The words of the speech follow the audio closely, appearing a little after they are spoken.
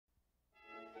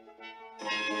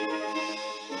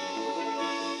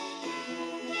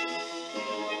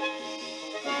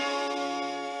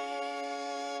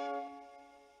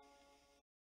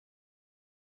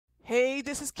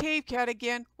this is Cave Cat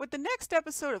again with the next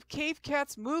episode of Cave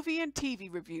Cat's movie and TV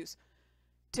reviews.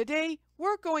 Today,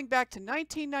 we're going back to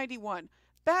 1991,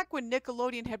 back when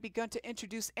Nickelodeon had begun to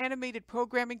introduce animated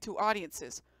programming to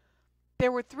audiences.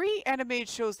 There were 3 animated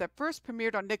shows that first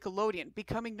premiered on Nickelodeon,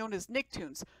 becoming known as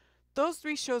Nicktoons, those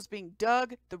 3 shows being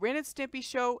Doug, The Ren and Stimpy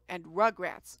Show, and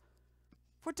Rugrats.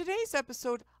 For today's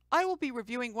episode, I will be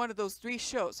reviewing one of those 3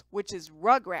 shows, which is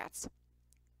Rugrats.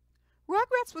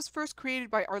 Rugrats was first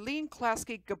created by Arlene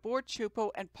Klasky, Gabor Chupo,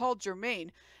 and Paul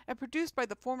Germain, and produced by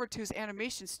the former Two's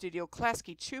animation studio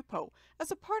Klasky Chupo, as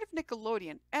a part of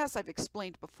Nickelodeon, as I've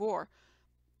explained before.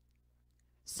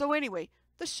 So anyway,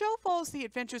 the show follows the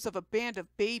adventures of a band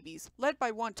of babies, led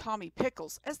by one Tommy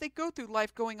Pickles, as they go through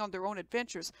life going on their own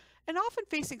adventures, and often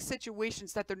facing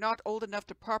situations that they're not old enough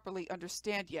to properly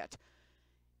understand yet.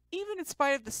 Even in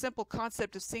spite of the simple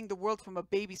concept of seeing the world from a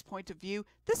baby's point of view,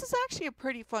 this is actually a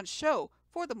pretty fun show,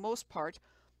 for the most part.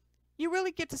 You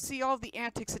really get to see all the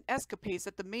antics and escapades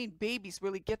that the main babies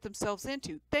really get themselves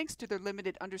into, thanks to their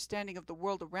limited understanding of the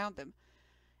world around them.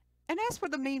 And as for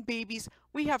the main babies,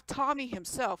 we have Tommy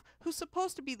himself, who's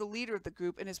supposed to be the leader of the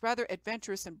group and is rather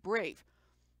adventurous and brave.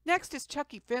 Next is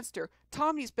Chucky Finster,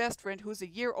 Tommy's best friend, who is a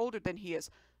year older than he is,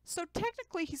 so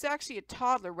technically he's actually a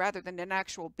toddler rather than an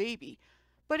actual baby.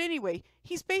 But anyway,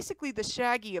 he's basically the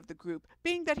Shaggy of the group,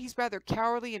 being that he's rather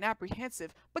cowardly and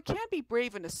apprehensive, but can be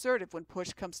brave and assertive when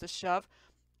push comes to shove.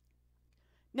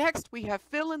 Next, we have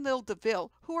Phil and Lil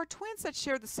DeVille, who are twins that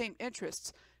share the same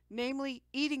interests, namely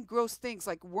eating gross things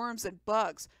like worms and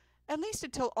bugs, at least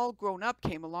until All Grown Up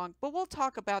came along, but we'll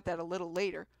talk about that a little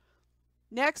later.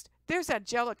 Next, there's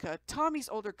Angelica, Tommy's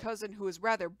older cousin, who is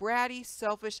rather bratty,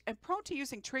 selfish, and prone to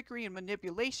using trickery and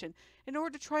manipulation in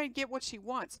order to try and get what she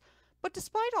wants. But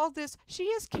despite all this, she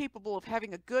is capable of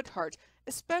having a good heart,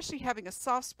 especially having a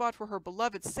soft spot for her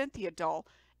beloved Cynthia doll,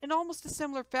 in almost a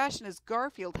similar fashion as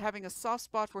Garfield having a soft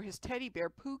spot for his teddy bear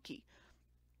Pookie.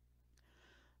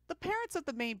 The parents of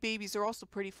the main babies are also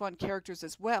pretty fun characters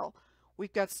as well.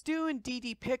 We've got Stu and Dee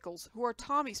Dee Pickles, who are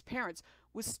Tommy's parents,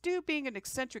 with Stu being an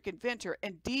eccentric inventor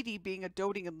and Dee Dee being a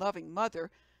doting and loving mother.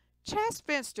 Chas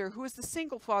Finster, who is the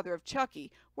single father of Chucky,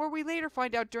 where we later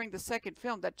find out during the second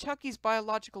film that Chucky's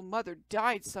biological mother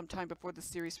died sometime before the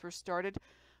series first started.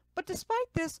 But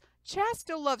despite this, Chas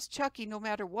still loves Chucky no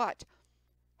matter what.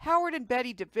 Howard and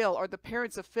Betty DeVille are the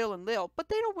parents of Phil and Lil, but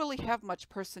they don't really have much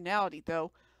personality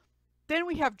though. Then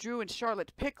we have Drew and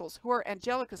Charlotte Pickles, who are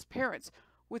Angelica's parents,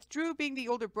 with Drew being the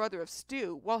older brother of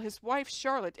Stu, while his wife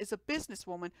Charlotte is a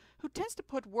businesswoman who tends to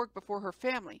put work before her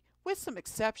family, with some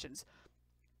exceptions.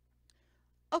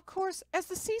 Of course, as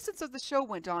the seasons of the show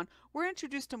went on, we're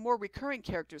introduced to more recurring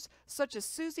characters, such as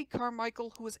Susie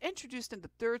Carmichael, who was introduced in the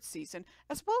 3rd season,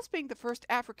 as well as being the first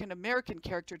African-American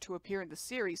character to appear in the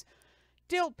series.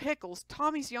 Dill Pickles,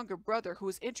 Tommy's younger brother, who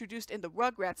was introduced in the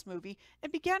Rugrats movie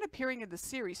and began appearing in the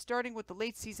series starting with the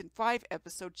late season 5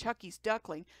 episode Chucky's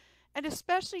Duckling, and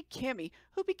especially Kimmy,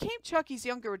 who became Chucky's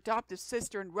younger adoptive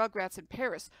sister in Rugrats in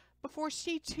Paris, before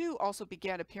she too also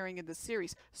began appearing in the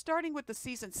series, starting with the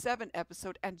season 7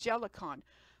 episode Angelicon.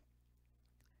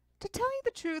 To tell you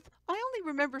the truth, I only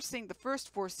remember seeing the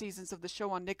first 4 seasons of the show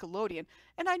on Nickelodeon,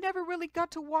 and I never really got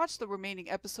to watch the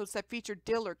remaining episodes that featured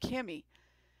Dill or Kimmy.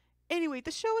 Anyway,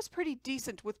 the show is pretty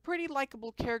decent with pretty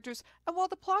likable characters, and while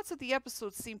the plots of the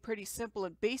episodes seem pretty simple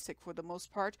and basic for the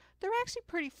most part, they're actually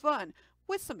pretty fun,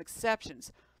 with some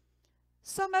exceptions.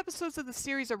 Some episodes of the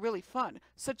series are really fun,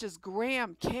 such as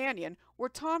Graham Canyon, where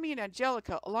Tommy and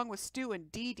Angelica, along with Stu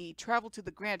and Dee Dee, travel to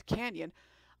the Grand Canyon,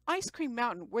 Ice Cream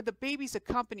Mountain, where the babies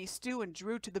accompany Stu and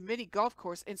Drew to the mini golf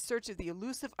course in search of the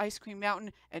elusive Ice Cream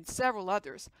Mountain, and several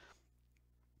others.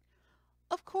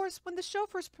 Of course, when the show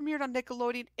first premiered on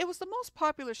Nickelodeon, it was the most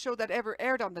popular show that ever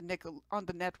aired on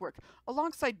the network,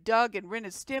 alongside Doug and Ren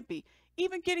and Stimpy,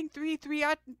 even getting 3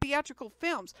 theatrical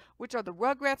films, which are the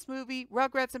Rugrats movie,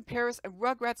 Rugrats in Paris, and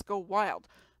Rugrats Go Wild,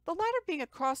 the latter being a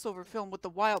crossover film with The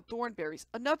Wild Thornberrys,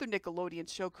 another Nickelodeon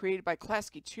show created by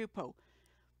Klasky Chupo.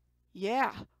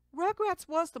 Yeah, Rugrats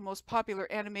was the most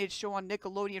popular animated show on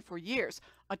Nickelodeon for years,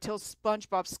 until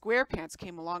SpongeBob SquarePants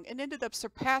came along and ended up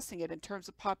surpassing it in terms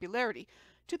of popularity,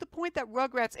 to the point that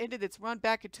Rugrats ended its run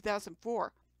back in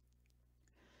 2004.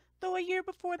 Though a year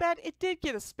before that, it did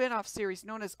get a spin-off series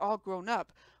known as All Grown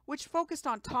Up, which focused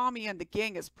on Tommy and the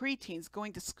gang as preteens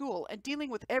going to school and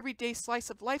dealing with everyday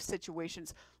slice-of-life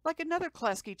situations, like another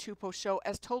Klasky Chupo show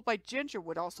as told by Ginger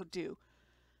would also do.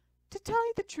 To tell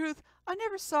you the truth, I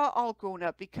never saw All Grown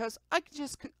Up because I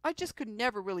just could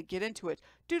never really get into it,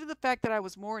 due to the fact that I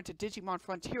was more into Digimon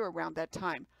Frontier around that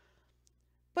time.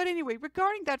 But anyway,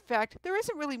 regarding that fact, there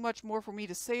isn't really much more for me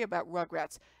to say about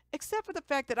Rugrats, except for the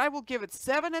fact that I will give it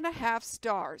 7.5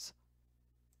 stars.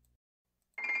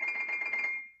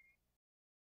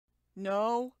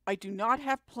 No, I do not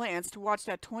have plans to watch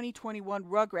that 2021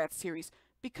 Rugrats series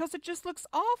because it just looks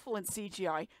awful in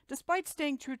CGI, despite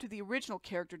staying true to the original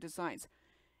character designs.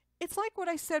 It's like what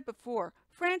I said before,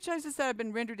 franchises that have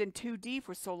been rendered in 2D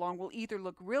for so long will either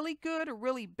look really good or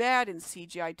really bad in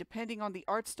CGI depending on the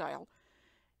art style.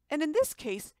 And in this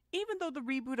case, even though the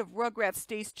reboot of Rugrats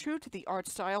stays true to the art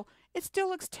style, it still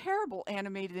looks terrible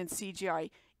animated in CGI,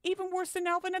 even worse than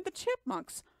Alvin and the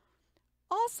Chipmunks.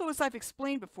 Also, as I've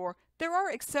explained before, there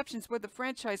are exceptions where the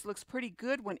franchise looks pretty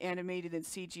good when animated in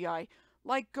CGI,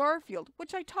 like Garfield,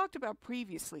 which I talked about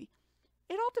previously.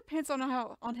 It all depends on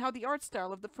how the art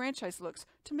style of the franchise looks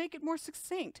to make it more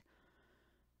succinct.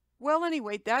 Well,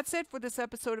 anyway, that's it for this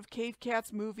episode of Cave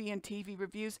Cat's movie and TV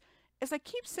reviews. As I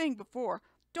keep saying before,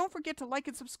 don't forget to like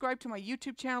and subscribe to my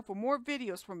YouTube channel for more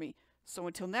videos from me. So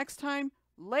until next time,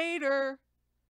 later!